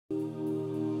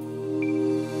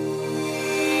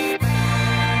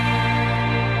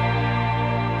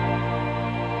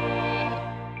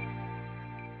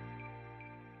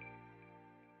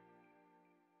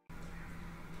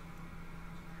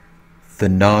The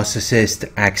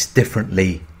narcissist acts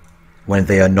differently when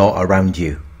they are not around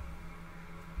you.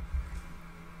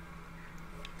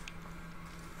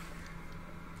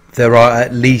 There are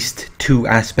at least two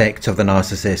aspects of the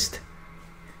narcissist,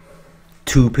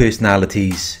 two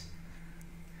personalities,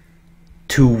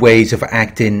 two ways of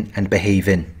acting and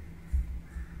behaving.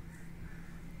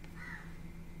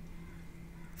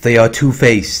 They are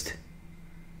two-faced.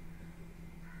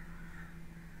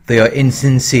 They are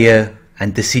insincere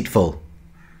and deceitful.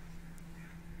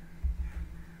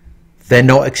 They're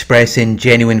not expressing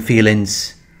genuine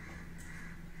feelings.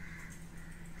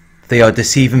 They are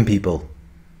deceiving people.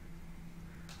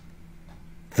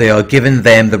 They are giving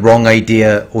them the wrong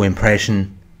idea or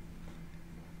impression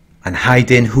and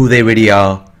hiding who they really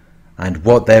are and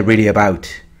what they're really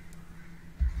about.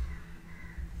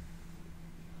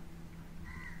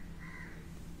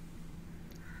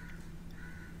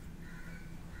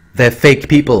 They're fake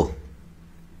people.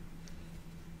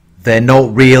 They're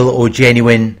not real or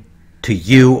genuine to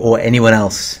you or anyone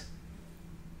else.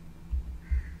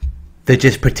 They're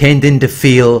just pretending to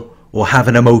feel or have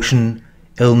an emotion,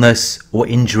 illness or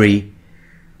injury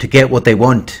to get what they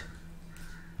want.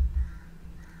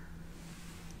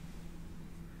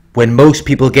 When most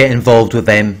people get involved with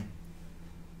them,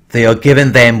 they are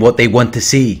giving them what they want to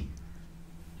see.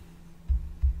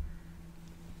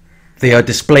 They are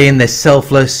displaying this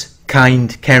selfless,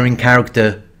 kind, caring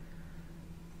character,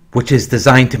 which is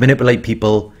designed to manipulate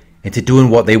people into doing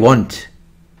what they want.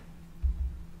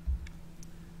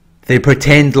 They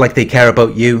pretend like they care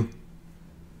about you.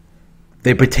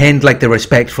 They pretend like they're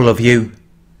respectful of you.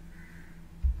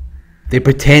 They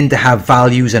pretend to have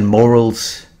values and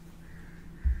morals.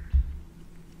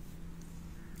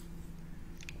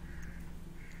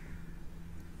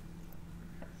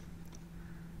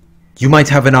 You might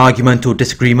have an argument or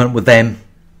disagreement with them,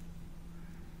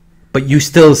 but you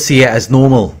still see it as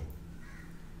normal.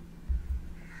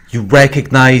 You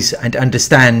recognize and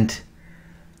understand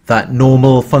that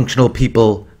normal, functional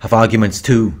people have arguments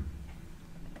too.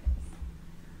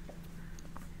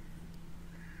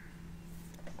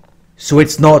 So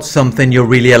it's not something you're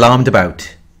really alarmed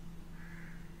about.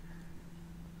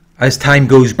 As time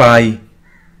goes by,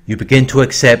 you begin to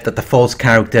accept that the false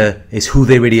character is who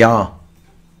they really are.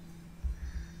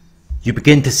 You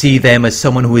begin to see them as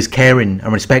someone who is caring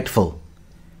and respectful,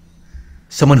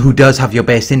 someone who does have your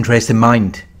best interest in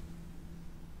mind.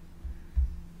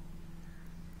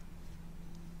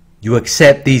 You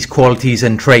accept these qualities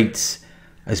and traits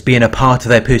as being a part of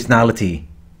their personality.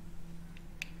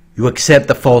 You accept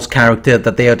the false character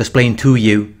that they are displaying to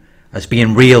you as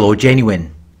being real or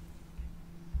genuine.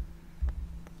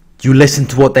 You listen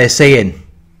to what they're saying.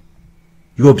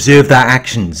 You observe their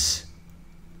actions.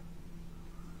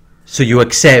 So you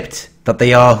accept that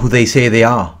they are who they say they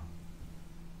are.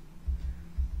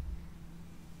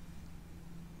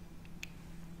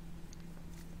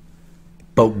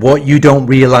 But what you don't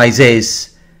realize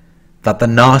is that the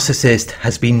narcissist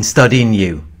has been studying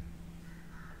you.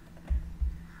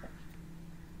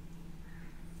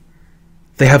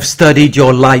 They have studied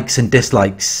your likes and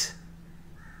dislikes.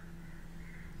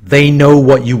 They know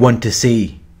what you want to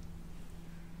see.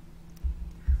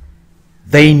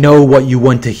 They know what you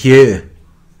want to hear.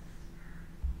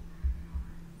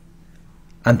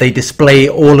 And they display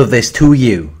all of this to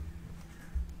you.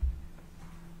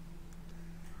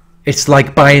 It's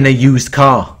like buying a used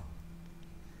car.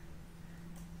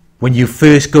 When you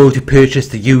first go to purchase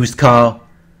the used car,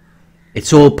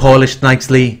 it's all polished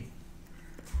nicely.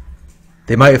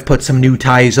 They might have put some new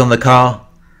tyres on the car.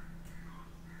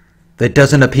 There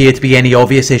doesn't appear to be any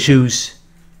obvious issues.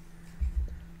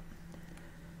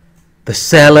 The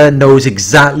seller knows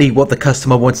exactly what the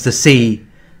customer wants to see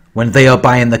when they are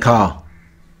buying the car.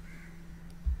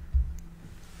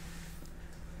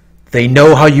 They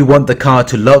know how you want the car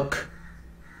to look.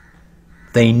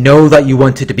 They know that you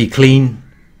want it to be clean.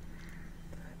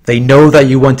 They know that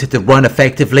you want it to run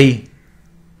effectively.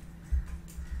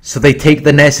 So they take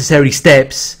the necessary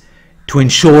steps to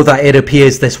ensure that it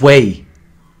appears this way.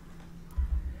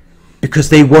 Because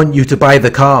they want you to buy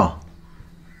the car.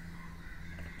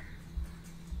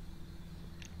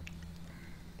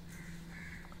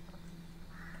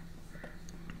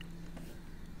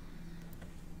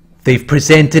 They've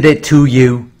presented it to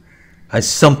you as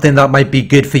something that might be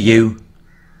good for you,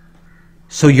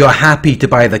 so you're happy to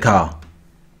buy the car.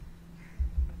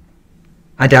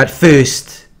 And at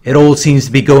first, it all seems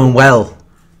to be going well.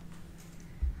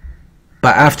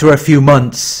 But after a few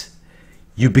months,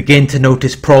 you begin to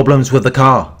notice problems with the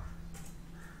car.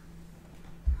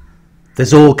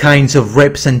 There's all kinds of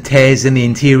rips and tears in the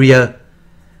interior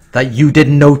that you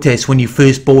didn't notice when you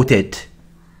first bought it.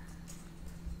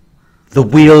 The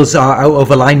wheels are out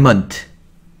of alignment.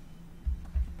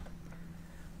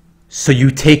 So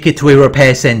you take it to a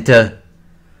repair center,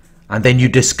 and then you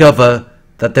discover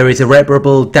that there is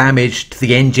irreparable damage to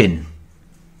the engine.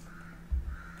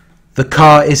 The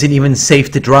car isn't even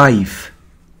safe to drive.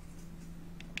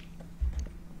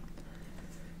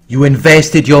 You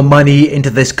invested your money into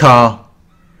this car,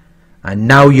 and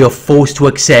now you're forced to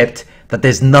accept that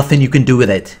there's nothing you can do with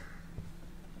it.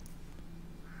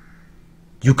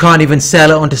 You can't even sell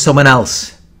it onto someone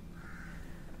else.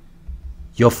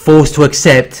 You're forced to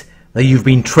accept that you've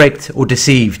been tricked or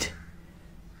deceived.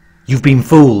 You've been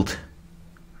fooled.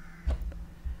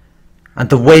 And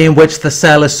the way in which the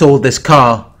seller sold this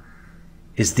car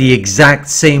is the exact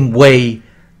same way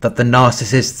that the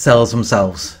narcissist sells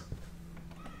themselves.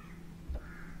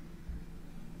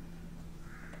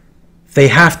 They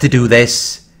have to do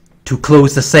this to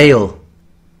close the sale,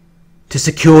 to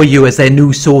secure you as their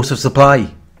new source of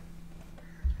supply.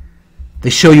 They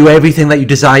show you everything that you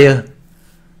desire,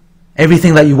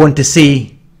 everything that you want to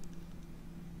see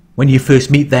when you first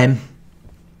meet them.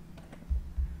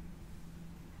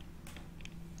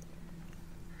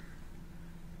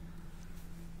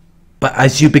 But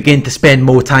as you begin to spend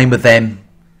more time with them,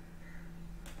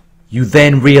 you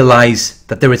then realize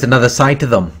that there is another side to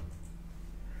them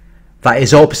that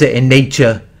is opposite in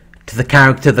nature to the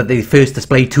character that they first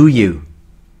display to you.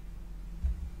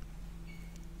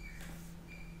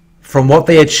 From what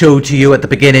they had showed to you at the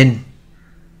beginning,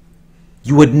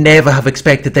 you would never have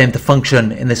expected them to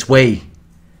function in this way,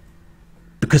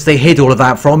 because they hid all of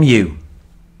that from you.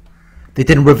 They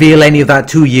didn't reveal any of that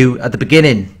to you at the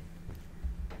beginning.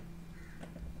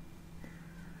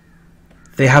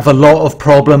 They have a lot of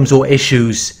problems or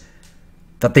issues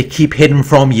that they keep hidden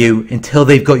from you until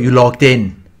they've got you locked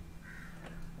in.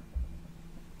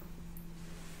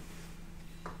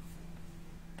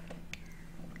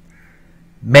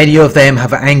 Many of them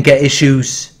have anger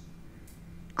issues,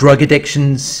 drug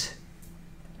addictions,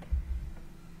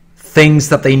 things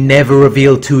that they never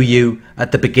revealed to you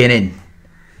at the beginning,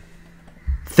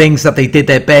 things that they did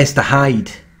their best to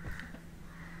hide.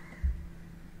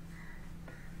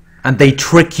 And they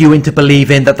trick you into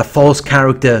believing that the false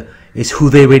character is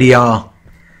who they really are.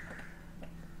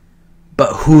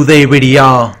 But who they really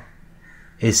are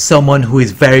is someone who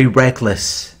is very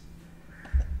reckless,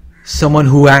 someone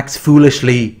who acts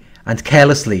foolishly and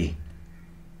carelessly,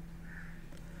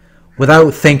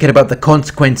 without thinking about the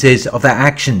consequences of their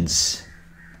actions.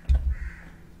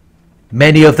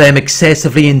 Many of them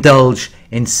excessively indulge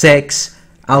in sex,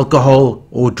 alcohol,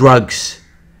 or drugs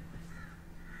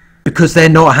because they're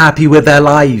not happy with their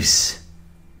lives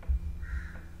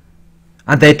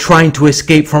and they're trying to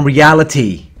escape from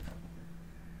reality.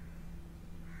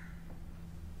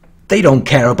 They don't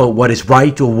care about what is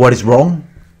right or what is wrong,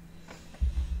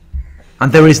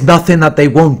 and there is nothing that they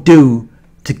won't do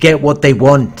to get what they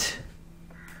want.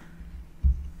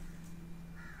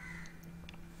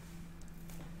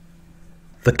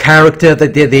 The character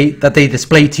that they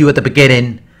displayed to you at the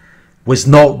beginning was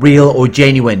not real or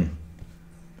genuine.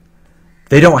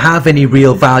 They don't have any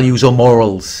real values or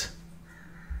morals.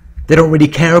 They don't really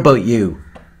care about you.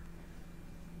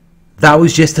 That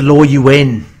was just to lure you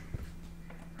in.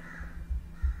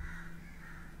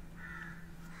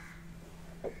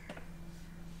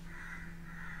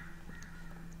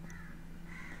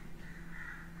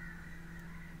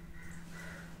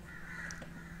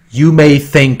 You may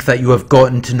think that you have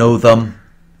gotten to know them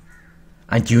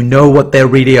and you know what they're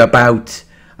really about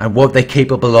and what they're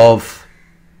capable of.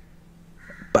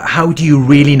 But how do you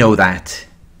really know that?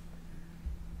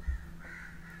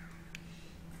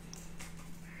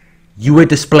 You were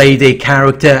displayed a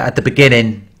character at the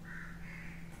beginning,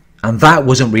 and that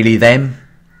wasn't really them.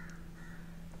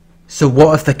 So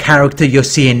what if the character you're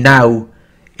seeing now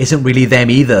isn't really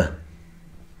them either?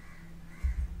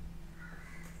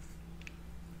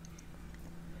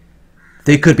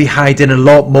 They could be hiding a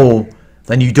lot more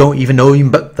than you don't even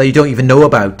know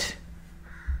about.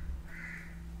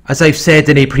 As I've said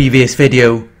in a previous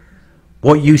video,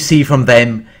 what you see from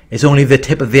them is only the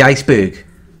tip of the iceberg.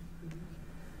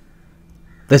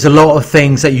 There's a lot of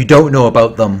things that you don't know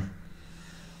about them,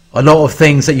 a lot of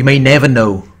things that you may never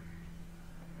know.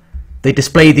 They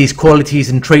display these qualities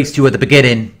and traits to you at the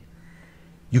beginning.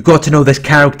 You got to know this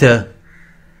character,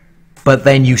 but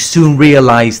then you soon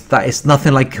realize that it's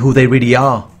nothing like who they really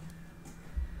are.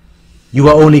 You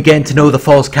are only getting to know the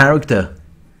false character.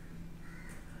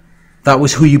 That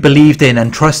was who you believed in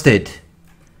and trusted.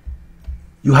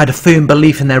 You had a firm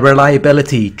belief in their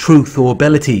reliability, truth, or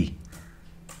ability.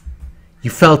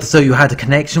 You felt as though you had a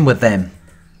connection with them.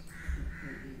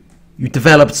 You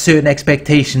developed certain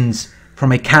expectations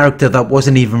from a character that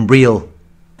wasn't even real.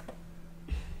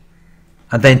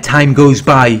 And then time goes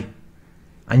by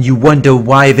and you wonder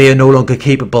why they are no longer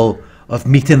capable of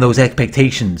meeting those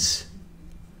expectations,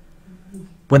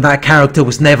 when that character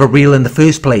was never real in the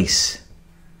first place.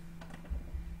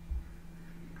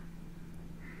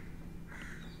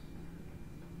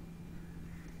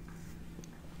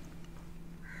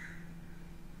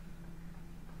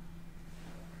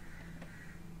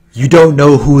 You don't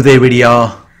know who they really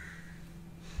are.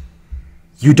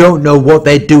 You don't know what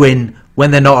they're doing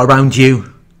when they're not around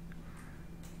you.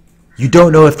 You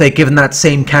don't know if they're giving that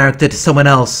same character to someone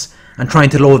else and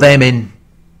trying to lure them in.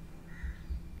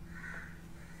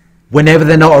 Whenever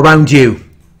they're not around you,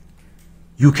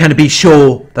 you can be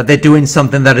sure that they're doing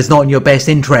something that is not in your best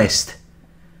interest,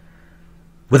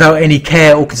 without any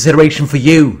care or consideration for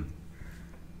you.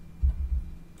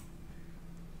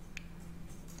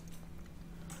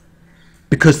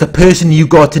 Because the person you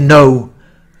got to know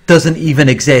doesn't even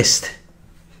exist.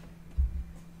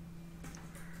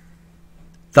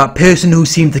 That person who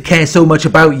seemed to care so much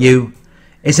about you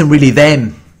isn't really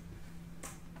them.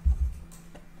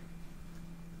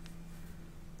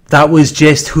 That was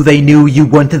just who they knew you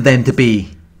wanted them to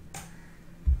be.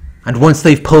 And once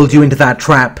they've pulled you into that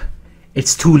trap,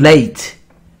 it's too late.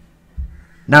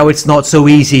 Now it's not so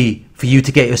easy for you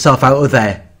to get yourself out of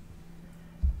there.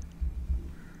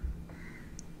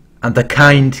 And the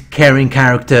kind, caring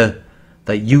character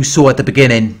that you saw at the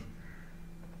beginning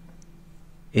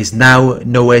is now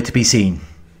nowhere to be seen.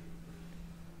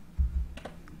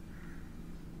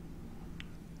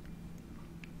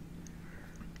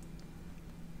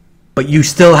 But you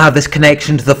still have this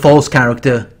connection to the false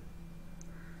character.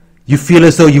 You feel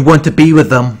as though you want to be with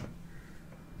them,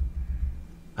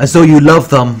 as though you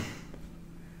love them,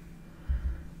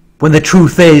 when the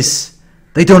truth is,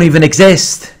 they don't even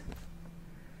exist.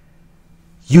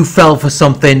 You fell for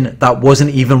something that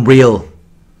wasn't even real.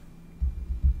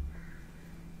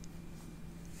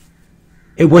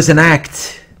 It was an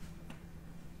act.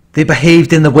 They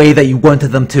behaved in the way that you wanted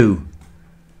them to,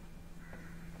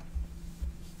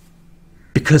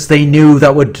 because they knew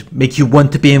that would make you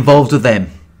want to be involved with them.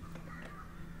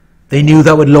 They knew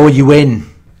that would lure you in.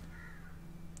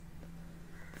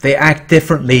 They act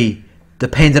differently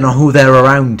depending on who they're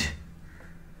around,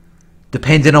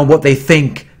 depending on what they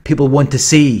think people want to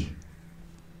see,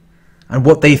 and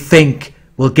what they think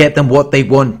will get them what they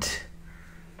want.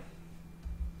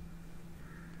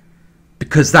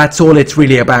 Because that's all it's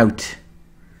really about.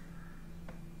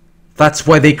 That's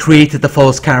why they created the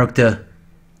false character.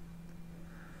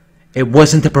 It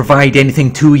wasn't to provide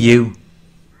anything to you.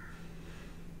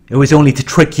 It was only to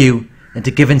trick you into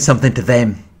giving something to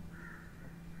them.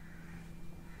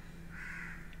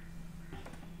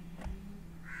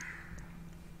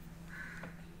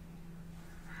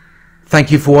 Thank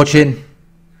you for watching.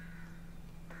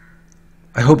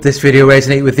 I hope this video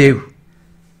resonated with you.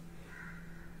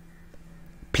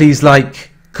 Please like,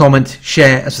 comment,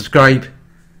 share and subscribe.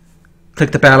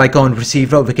 Click the bell icon to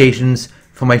receive notifications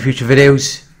for my future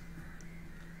videos.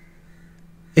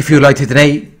 If you would like to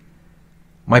donate,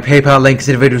 my PayPal link is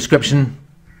in the video description.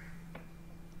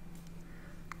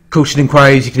 Coaching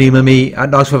inquiries, you can email me at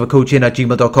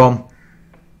narcsurvivorcoaching@gmail.com.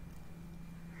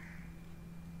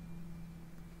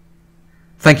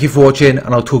 Thank you for watching,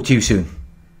 and I'll talk to you soon.